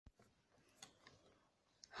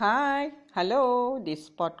Hi, hello. This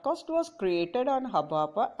podcast was created on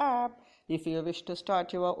Hubhopper app. If you wish to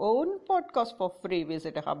start your own podcast for free,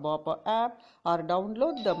 visit Hubhopper app or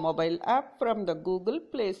download the mobile app from the Google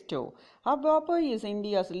Play Store. Hubhopper is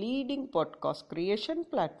India's leading podcast creation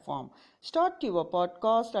platform. Start your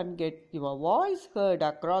podcast and get your voice heard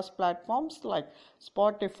across platforms like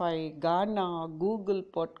Spotify, Ghana, Google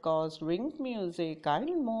Podcast, Wink Music,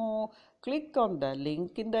 and more. Click on the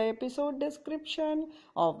link in the episode description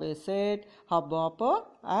or visit Hubhopper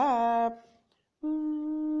app.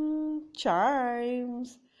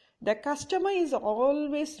 Chimes. The customer is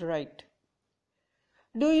always right.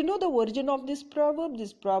 Do you know the origin of this proverb?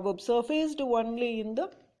 This proverb surfaced only in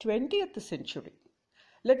the 20th century.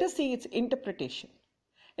 Let us see its interpretation.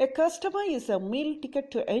 A customer is a meal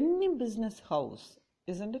ticket to any business house,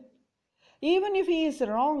 isn't it? Even if he is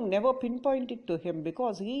wrong, never pinpoint it to him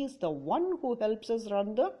because he is the one who helps us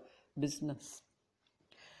run the business.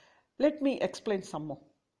 Let me explain some more.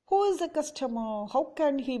 Who is the customer? How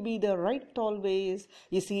can he be the right always?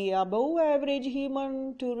 Is he above average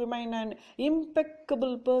human to remain an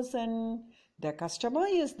impeccable person? The customer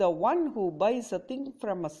is the one who buys a thing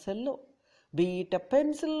from a seller, be it a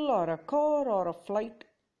pencil or a car or a flight.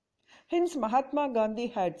 Hence, Mahatma Gandhi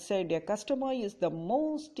had said a customer is the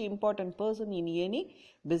most important person in any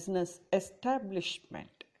business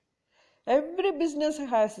establishment. Every business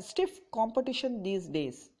has stiff competition these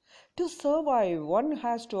days. To survive, one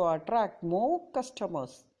has to attract more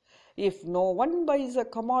customers. If no one buys a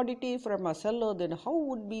commodity from a seller, then how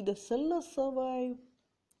would be the seller survive?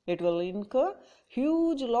 It will incur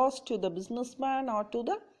huge loss to the businessman or to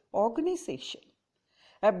the organization.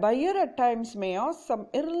 A buyer at times may ask some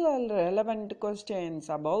irrelevant questions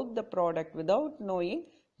about the product without knowing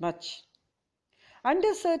much.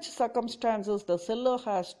 Under such circumstances, the seller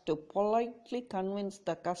has to politely convince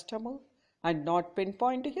the customer and not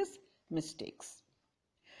pinpoint his mistakes.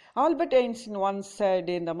 Albert Einstein once said,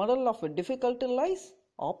 in the middle of a difficulty lies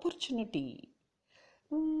opportunity.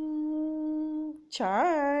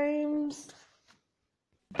 Chimes.